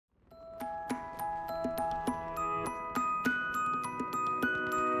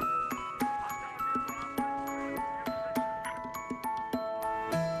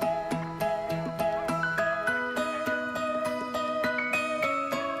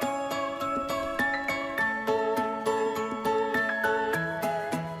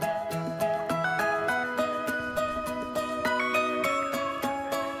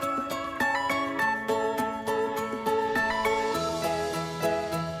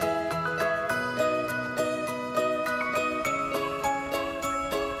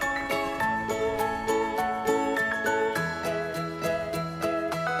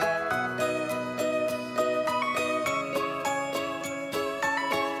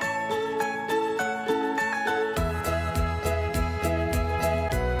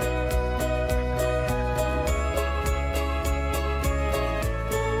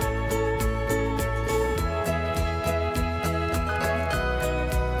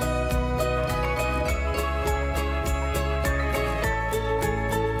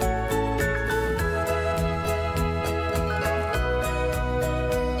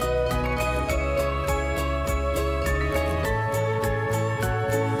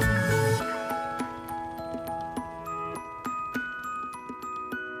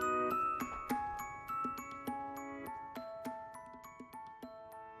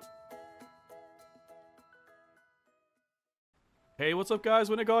Hey, what's up guys,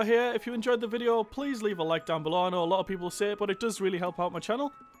 Wintergar here. If you enjoyed the video, please leave a like down below. I know a lot of people say it, but it does really help out my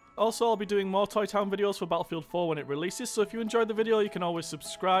channel. Also, I'll be doing more Toy Town videos for Battlefield 4 when it releases, so if you enjoyed the video, you can always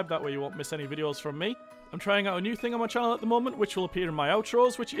subscribe, that way you won't miss any videos from me. I'm trying out a new thing on my channel at the moment, which will appear in my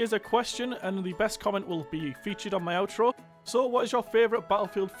outros, which is a question, and the best comment will be featured on my outro. So, what is your favourite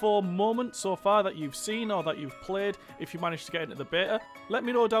Battlefield 4 moment so far that you've seen or that you've played, if you managed to get into the beta? Let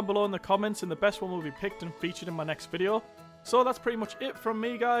me know down below in the comments, and the best one will be picked and featured in my next video. So that's pretty much it from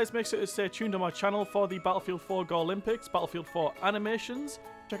me, guys. Make sure to stay tuned on my channel for the Battlefield 4 Go Olympics, Battlefield 4 animations.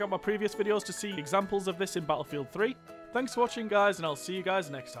 Check out my previous videos to see examples of this in Battlefield 3. Thanks for watching, guys, and I'll see you guys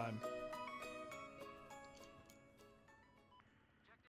next time.